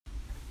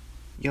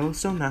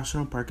Yellowstone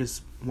National Park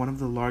is one of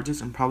the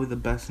largest and probably the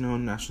best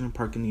known national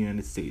park in the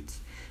United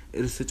States.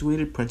 It is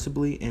situated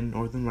principally in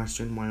northern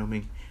western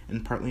Wyoming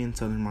and partly in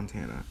southern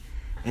Montana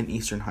and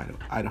eastern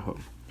Idaho,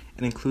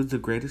 and includes the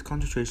greatest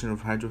concentration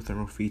of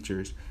hydrothermal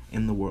features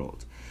in the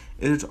world.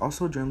 It is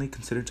also generally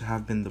considered to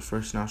have been the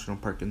first national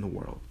park in the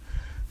world.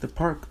 The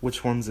park, which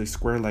forms a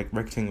square-like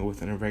rectangle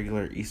with an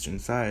irregular eastern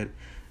side,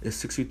 is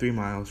 63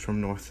 miles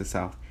from north to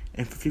south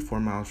and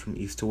 54 miles from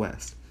east to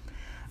west.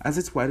 As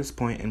its widest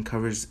point and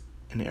covers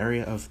an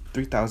area of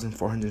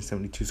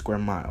 3,472 square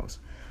miles,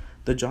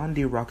 the John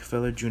D.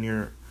 Rockefeller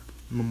Jr.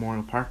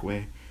 Memorial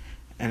Parkway,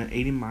 and an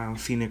 80-mile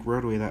scenic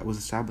roadway that was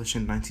established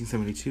in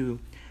 1972,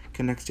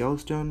 connects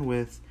Yellowstone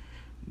with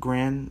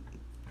Grand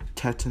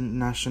Teton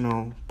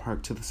National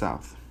Park to the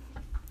south.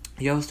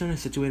 Yellowstone is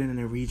situated in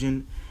a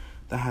region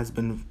that has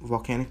been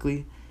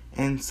volcanically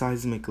and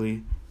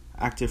seismically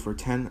active for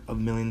tens of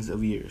millions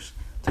of years.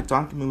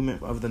 Tectonic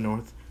movement of the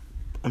North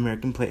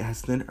American plate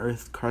has thinned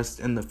Earth's crust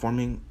in the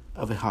forming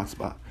of a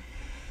hotspot.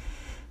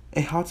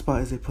 A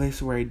hotspot is a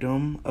place where a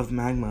dome of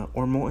magma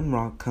or molten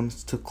rock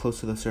comes too close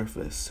to the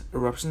surface.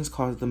 Eruptions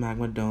caused the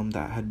magma dome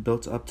that had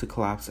built up to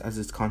collapse as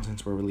its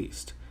contents were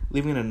released,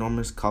 leaving an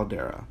enormous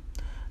caldera.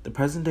 The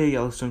present-day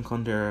Yellowstone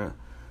caldera,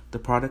 the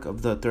product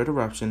of the third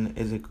eruption,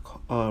 is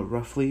a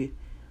roughly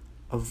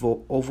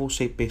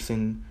oval-shaped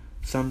basin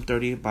some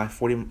 30 by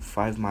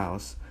 45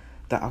 miles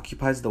that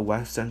occupies the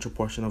west central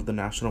portion of the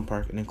national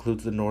park and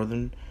includes the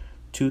northern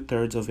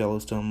two-thirds of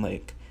Yellowstone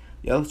Lake.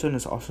 Yellowstone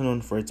is also known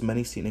for its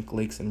many scenic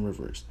lakes and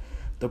rivers.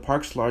 The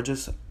park's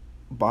largest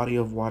body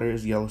of water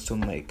is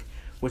Yellowstone Lake,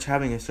 which,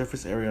 having a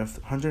surface area of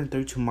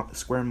 132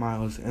 square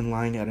miles and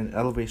lying at an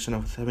elevation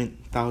of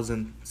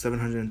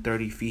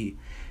 7,730 feet,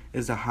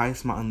 is the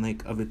highest mountain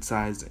lake of its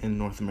size in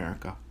North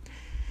America.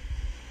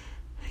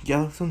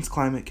 Yellowstone's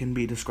climate can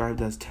be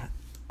described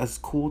as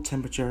cool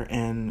temperature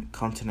and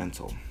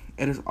continental.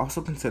 It is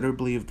also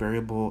considerably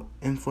variable,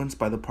 influenced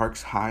by the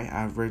park's high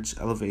average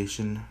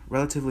elevation,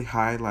 relatively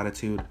high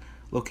latitude,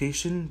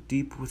 location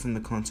deep within the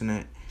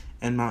continent,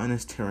 and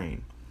mountainous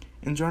terrain.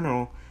 In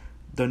general,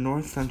 the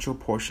north-central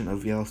portion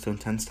of Yellowstone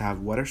tends to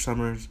have wetter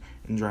summers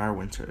and drier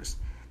winters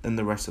than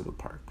the rest of the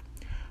park,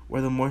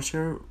 where the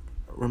moisture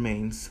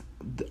remains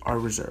are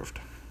reserved.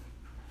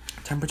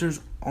 Temperatures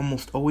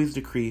almost always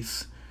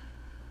decrease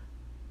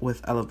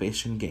with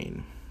elevation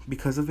gain.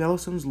 Because of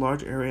Yellowstone's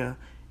large area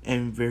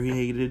and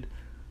varied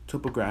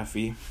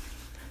topography,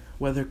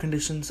 weather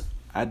conditions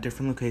at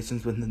different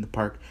locations within the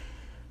park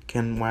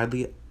can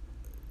vary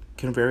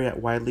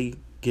at any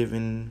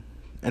given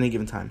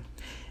time.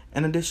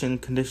 In addition,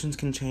 conditions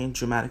can change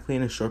dramatically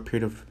in a short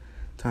period of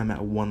time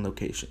at one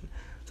location.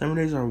 Summer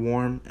days are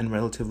warm and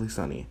relatively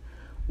sunny,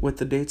 with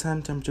the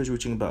daytime temperatures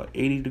reaching about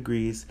 80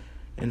 degrees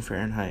in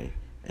Fahrenheit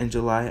in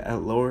July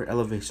at lower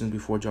elevations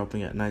before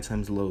dropping at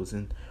nighttime's lows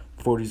in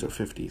 40s or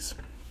 50s.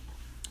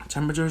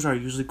 Temperatures are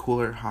usually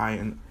cooler, higher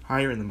in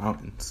the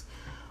mountains.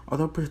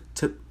 Although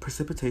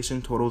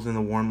precipitation totals in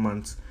the warm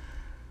months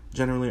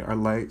generally are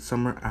light,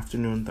 summer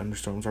afternoon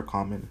thunderstorms are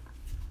common.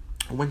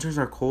 Winters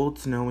are cold,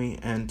 snowy,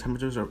 and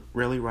temperatures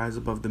rarely rise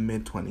above the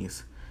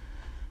mid-20s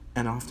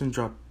and often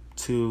drop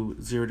to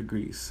 0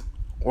 degrees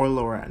or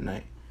lower at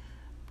night.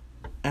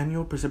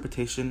 Annual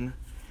precipitation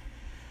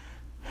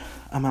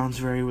amounts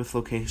vary with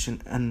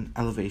location and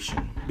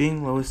elevation,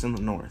 being lowest in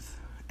the north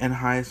and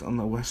highest on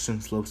the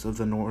western slopes of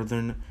the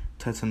northern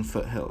Teton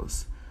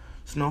foothills.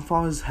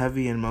 Snowfall is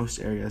heavy in most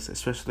areas,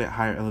 especially at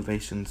higher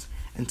elevations,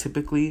 and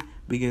typically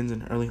begins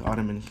in early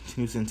autumn and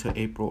continues into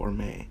April or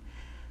May.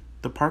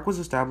 The park was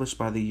established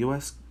by the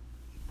U.S.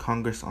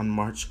 Congress on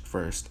March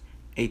 1st,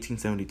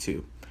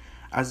 1872.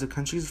 As the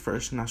country's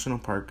first national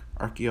park,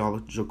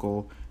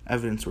 archaeological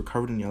evidence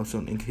recovered in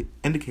Yellowstone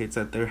indicates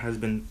that there has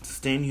been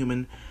sustained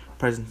human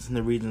presence in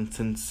the region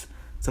since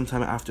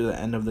sometime after the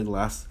end of the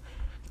last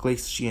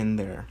Glaciation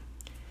there.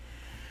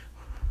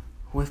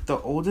 With the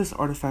oldest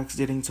artifacts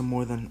dating to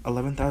more than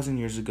 11,000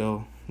 years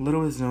ago,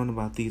 little is known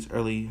about these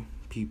early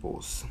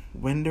peoples.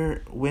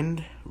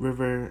 Wind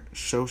River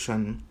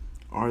Shoshone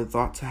are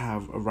thought to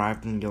have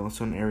arrived in the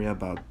Yellowstone area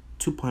about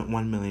 2.1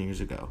 million years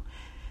ago.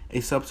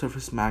 A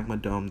subsurface magma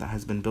dome that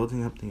has been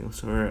building up the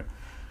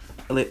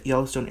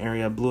Yellowstone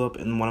area blew up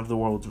in one of the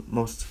world's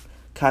most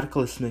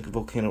cataclysmic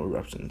volcano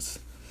eruptions.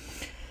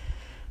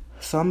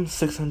 Some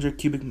 600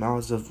 cubic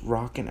miles of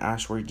rock and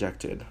ash were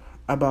ejected.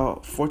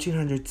 About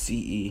 1400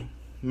 CE,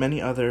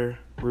 many other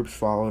groups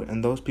followed,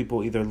 and those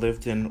people either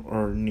lived in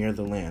or near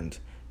the land,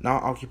 now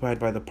occupied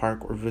by the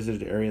park or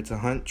visited area to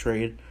hunt,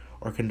 trade,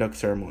 or conduct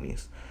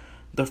ceremonies.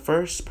 The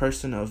first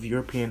person of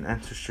European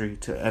ancestry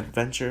to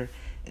adventure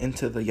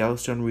into the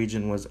Yellowstone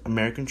region was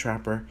American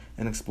trapper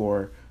and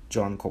explorer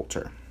John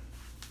Colter,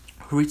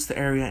 who reached the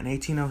area in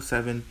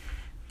 1807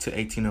 to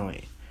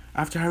 1808.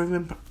 After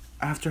having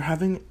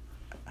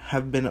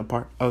been a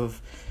part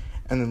of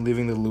and then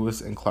leaving the Lewis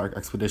and Clark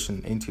expedition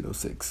in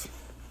 1806.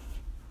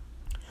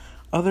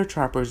 Other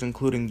trappers,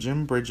 including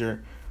Jim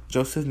Bridger,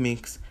 Joseph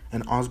Meeks,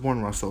 and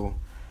Osborne Russell,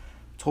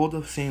 told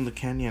of seeing the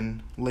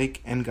canyon,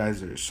 lake, and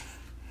geysers.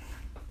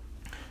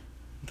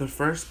 The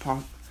first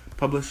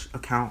published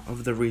account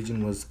of the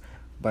region was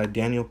by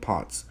Daniel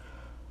Potts,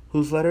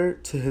 whose letter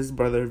to his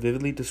brother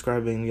vividly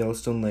describing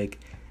Yellowstone Lake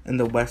and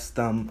the West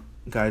Thumb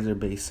Geyser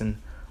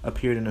Basin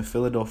appeared in a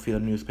Philadelphia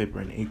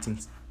newspaper in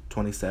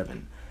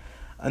 1827.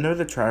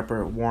 Another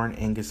trapper, Warren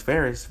Angus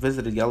Ferris,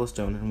 visited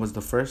Yellowstone and was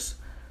the first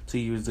to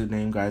use the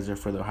name geyser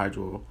for the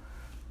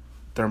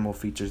hydrothermal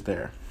features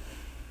there.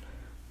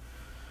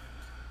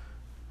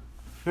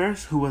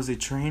 Ferris, who was a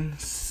trained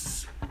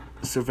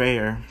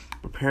surveyor,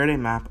 prepared a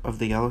map of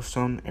the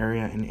Yellowstone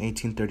area in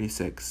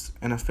 1836.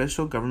 An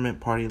official government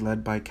party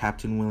led by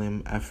Captain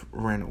William F.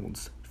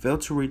 Reynolds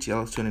failed to reach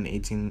Yellowstone in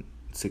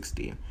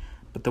 1860,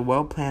 but the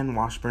well-planned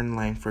Washburn,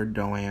 Langford,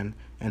 Doane,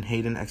 and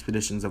Hayden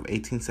expeditions of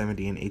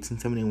 1870 and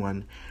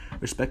 1871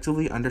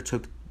 respectively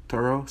undertook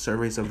thorough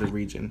surveys of the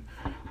region.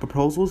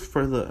 Proposals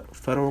for the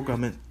federal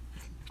government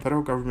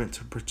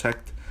to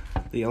protect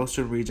the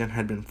Yellowstone region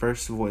had been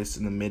first voiced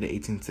in the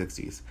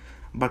mid-1860s.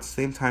 About the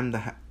same time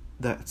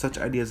that such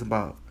ideas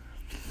about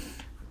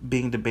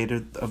being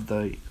debated of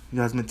the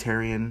Yosemite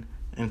in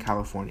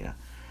California.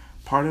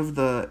 Part of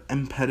the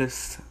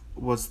impetus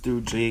was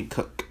through J.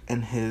 Cook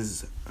and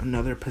his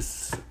Northern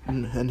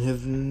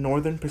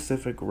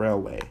Pacific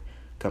Railway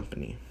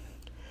Company,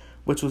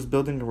 which was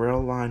building a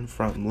rail line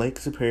from Lake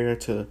Superior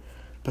to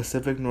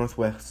Pacific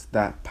Northwest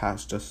that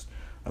passed just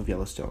of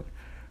Yellowstone.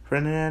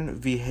 Ferdinand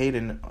V.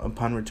 Hayden,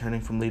 upon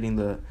returning from leading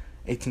the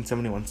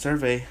 1871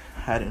 survey,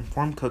 had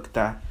informed Cook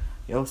that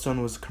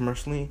Yellowstone was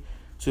commercially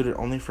suited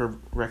only for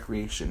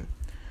recreation.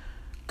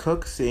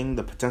 Cook, seeing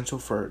the potential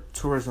for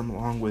tourism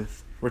along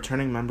with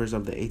returning members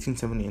of the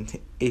 1870 and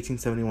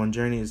 1871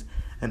 journeys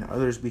and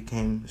others,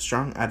 became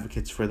strong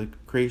advocates for the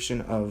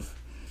creation of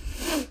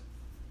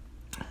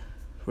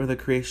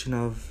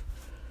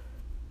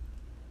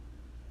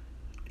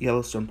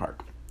Yellowstone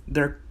Park.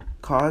 Their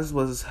cause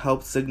was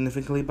helped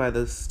significantly by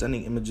the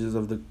stunning images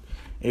of the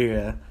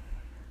area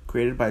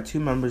created by two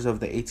members of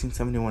the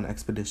 1871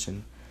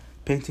 expedition,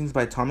 paintings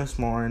by Thomas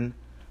Moran,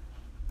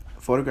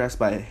 photographs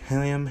by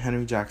William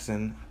Henry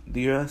Jackson.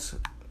 The U.S.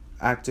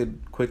 acted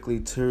quickly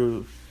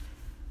to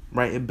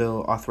write a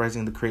bill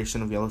authorizing the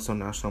creation of Yellowstone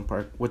National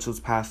Park, which was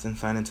passed and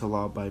signed into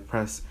law by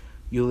President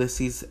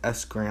Ulysses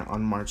S. Grant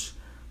on March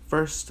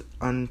 1st,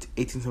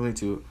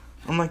 1872.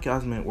 Unlike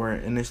Yosemite, where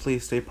initially a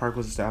state park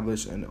was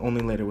established and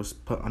only later was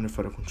put under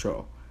federal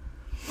control.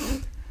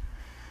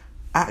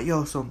 At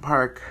Yellowstone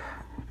Park,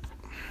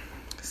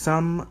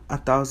 some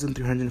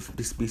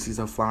 1,350 species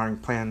of flowering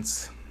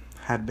plants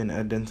had been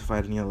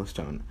identified in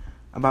Yellowstone.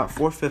 About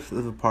 4/5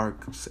 of the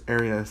park's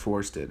area is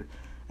forested,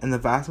 and the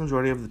vast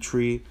majority of the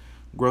tree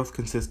growth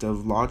consists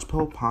of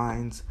lodgepole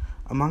pines.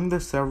 Among the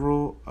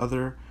several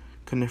other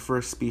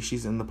coniferous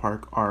species in the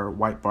park are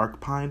white bark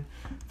pine,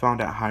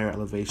 found at higher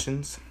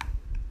elevations,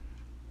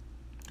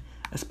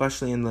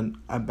 especially in the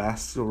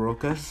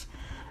Absarokas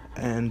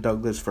and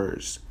Douglas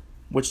firs,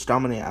 which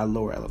dominate at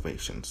lower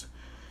elevations.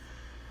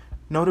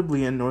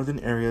 Notably, in northern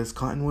areas,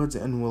 cottonwoods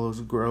and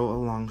willows grow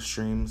along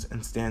streams,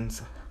 and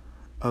stands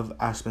of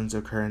aspens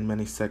occur in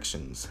many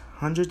sections.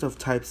 Hundreds of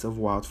types of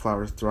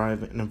wildflowers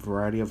thrive in a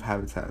variety of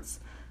habitats.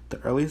 The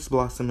earliest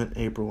blossom in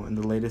April and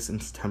the latest in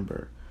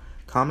September.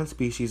 Common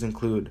species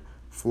include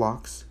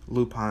phlox,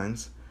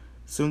 lupines,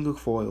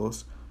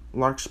 cinquefoils,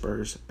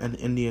 larkspurs, and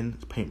Indian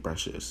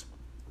paintbrushes.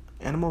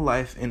 Animal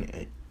life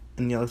in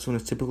Yellowstone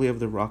is typically of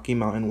the Rocky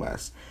Mountain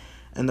West,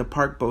 and the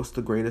park boasts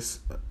the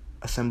greatest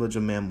assemblage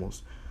of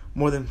mammals,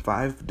 more than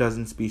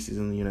 6 species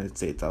in the United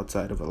States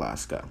outside of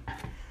Alaska.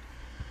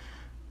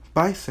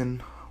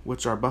 Bison,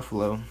 which are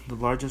buffalo, the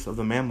largest of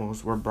the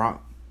mammals, were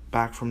brought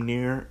back from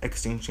near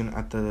extinction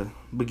at the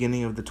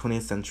beginning of the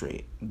 20th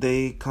century.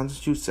 They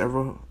constitute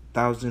several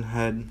thousand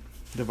head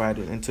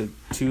divided into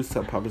two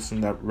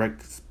subpopulations that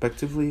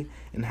respectively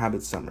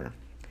inhabit summer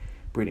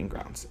breeding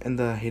grounds in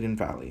the Hayden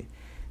Valley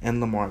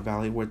and Lamar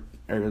Valley, which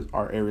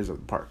are areas of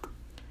the park.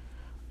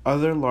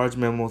 Other large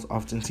mammals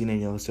often seen in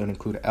Yellowstone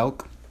include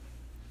elk,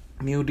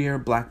 mule deer,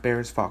 black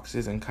bears,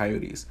 foxes, and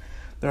coyotes.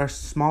 There are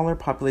smaller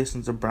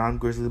populations of brown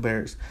grizzly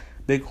bears,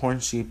 bighorn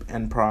sheep,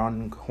 and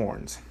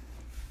pronghorns,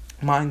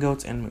 mountain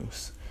goats, and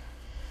moose.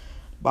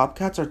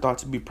 Bobcats are thought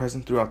to be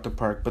present throughout the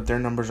park, but their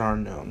numbers are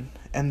unknown,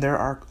 and there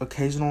are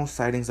occasional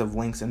sightings of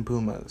lynx and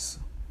pumas.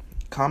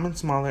 Common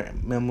smaller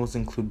mammals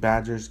include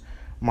badgers,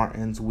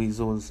 martens,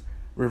 weasels,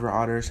 river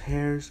otters,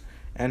 hares,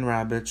 and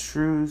rabbits,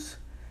 shrews,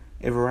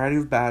 a variety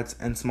of bats,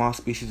 and small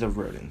species of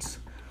rodents.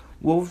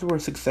 Wolves were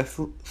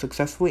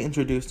successfully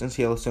introduced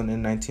into Yellowstone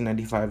in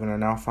 1995 and are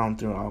now found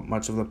throughout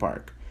much of the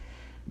park.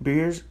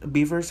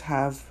 Beavers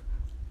have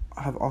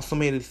also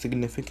made a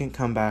significant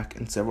comeback,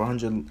 and several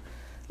hundred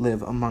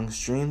live among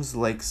streams,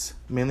 lakes,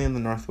 mainly in the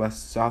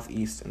northwest,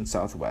 southeast, and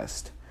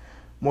southwest.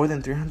 More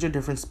than 300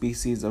 different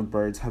species of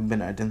birds have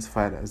been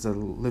identified as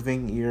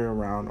living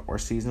year-round or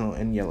seasonal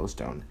in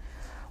Yellowstone,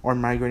 or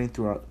migrating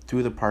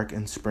through the park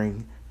in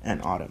spring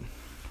and autumn.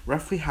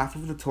 Roughly half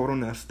of the total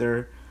nest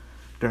there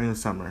during the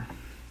summer.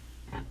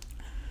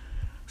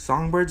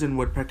 Songbirds and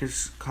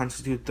woodpeckers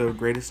constitute the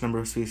greatest number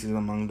of species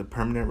among the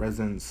permanent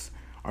residents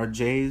are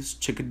jays,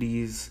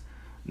 chickadees,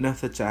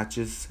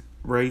 nuthatches,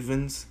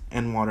 ravens,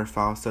 and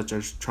waterfowl such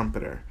as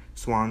trumpeter,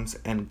 swans,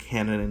 and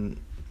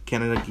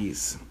Canada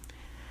geese.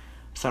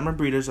 Summer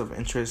breeders of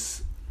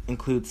interest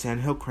include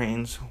sandhill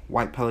cranes,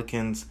 white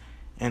pelicans,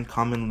 and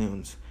common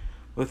loons,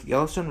 with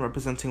Yellowstone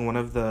representing one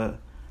of the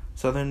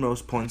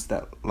southernmost points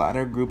that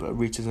latter group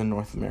reaches in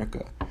North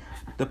America.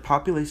 The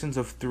populations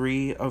of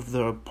 3 of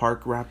the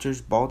park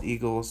raptors, bald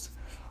eagles,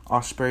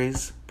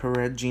 ospreys,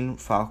 Peregrine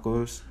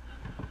falcons,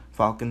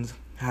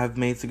 have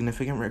made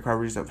significant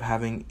recoveries of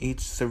having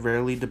each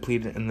severely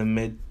depleted in the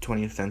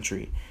mid-20th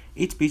century.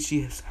 Each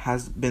species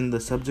has been the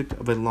subject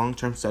of a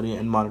long-term study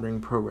and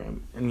monitoring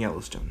program in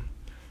Yellowstone.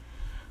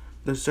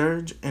 The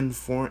surge in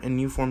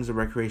new forms of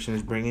recreation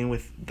is bringing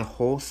with the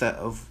whole set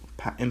of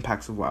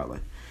impacts of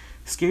wildlife.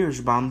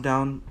 Skiers bomb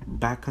down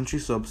backcountry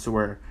slopes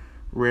where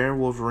rare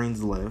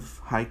wolverines live.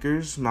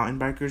 Hikers, mountain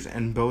bikers,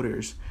 and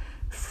boaters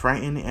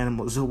frighten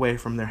animals away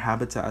from their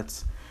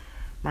habitats.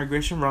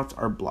 Migration routes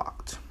are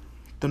blocked.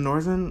 The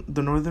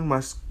northern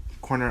west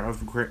corner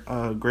of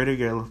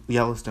Greater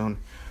Yellowstone,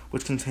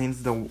 which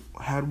contains the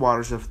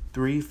headwaters of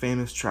 3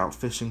 famous trout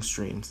fishing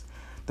streams,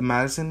 the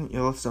Madison,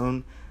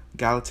 Yellowstone,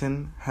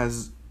 Gallatin,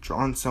 has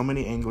drawn so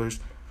many anglers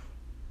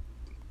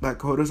that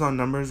quotas on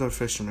numbers of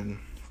fishermen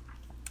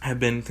have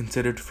been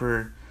considered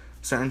for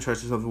certain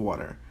stretches of the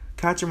water.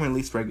 Catch and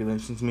release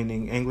regulations,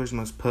 meaning anglers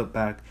must put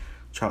back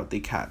trout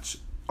they catch,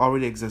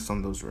 already exist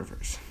on those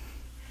rivers.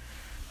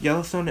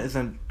 Yellowstone is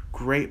a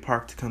great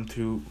park to come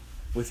to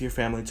with your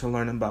family to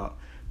learn about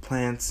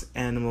plants,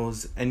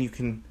 animals, and you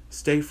can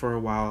stay for a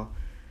while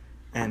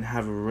and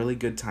have a really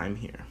good time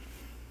here.